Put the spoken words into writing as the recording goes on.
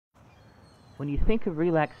When you think of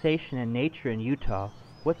relaxation and nature in Utah,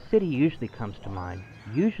 what city usually comes to mind?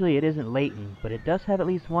 Usually it isn't Layton, but it does have at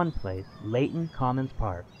least one place, Layton Commons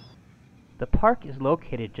Park. The park is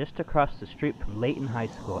located just across the street from Layton High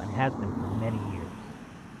School and has been for many years.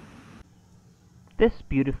 This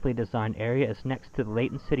beautifully designed area is next to the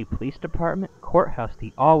Layton City Police Department, courthouse,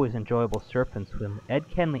 the always enjoyable surf and swim, Ed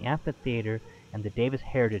Kenley Amphitheater, and the Davis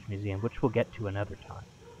Heritage Museum, which we'll get to another time.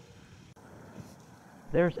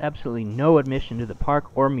 There's absolutely no admission to the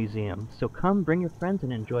park or museum, so come bring your friends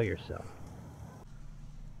and enjoy yourself.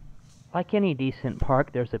 Like any decent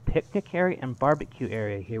park, there's a picnic area and barbecue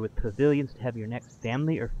area here with pavilions to have your next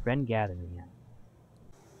family or friend gathering at.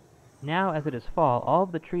 Now, as it is fall, all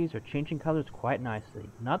of the trees are changing colors quite nicely.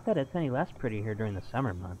 Not that it's any less pretty here during the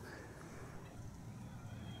summer months.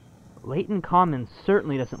 Layton Commons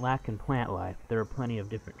certainly doesn't lack in plant life. There are plenty of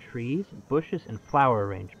different trees, bushes, and flower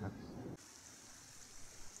arrangements.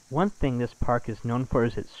 One thing this park is known for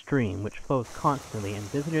is its stream, which flows constantly, and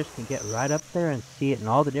visitors can get right up there and see it in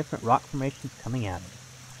all the different rock formations coming at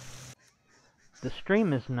it. The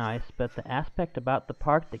stream is nice, but the aspect about the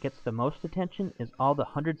park that gets the most attention is all the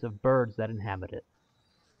hundreds of birds that inhabit it.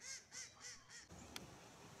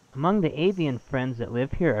 Among the avian friends that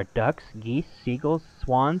live here are ducks, geese, seagulls,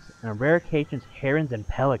 swans, and on rare occasions herons and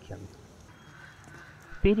pelicans.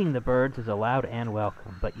 Feeding the birds is allowed and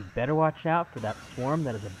welcome, but you'd better watch out for that swarm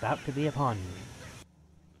that is about to be upon you.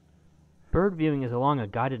 Bird viewing is along a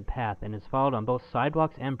guided path and is followed on both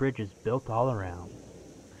sidewalks and bridges built all around.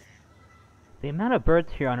 The amount of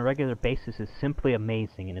birds here on a regular basis is simply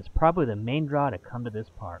amazing, and is probably the main draw to come to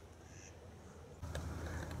this park.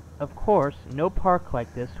 Of course, no park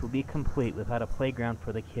like this will be complete without a playground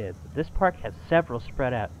for the kids. This park has several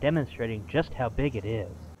spread out, demonstrating just how big it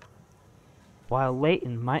is. While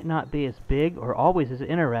Layton might not be as big or always as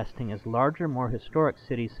interesting as larger, more historic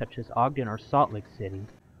cities such as Ogden or Salt Lake City,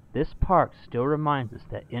 this park still reminds us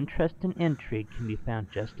that interest and intrigue can be found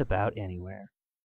just about anywhere.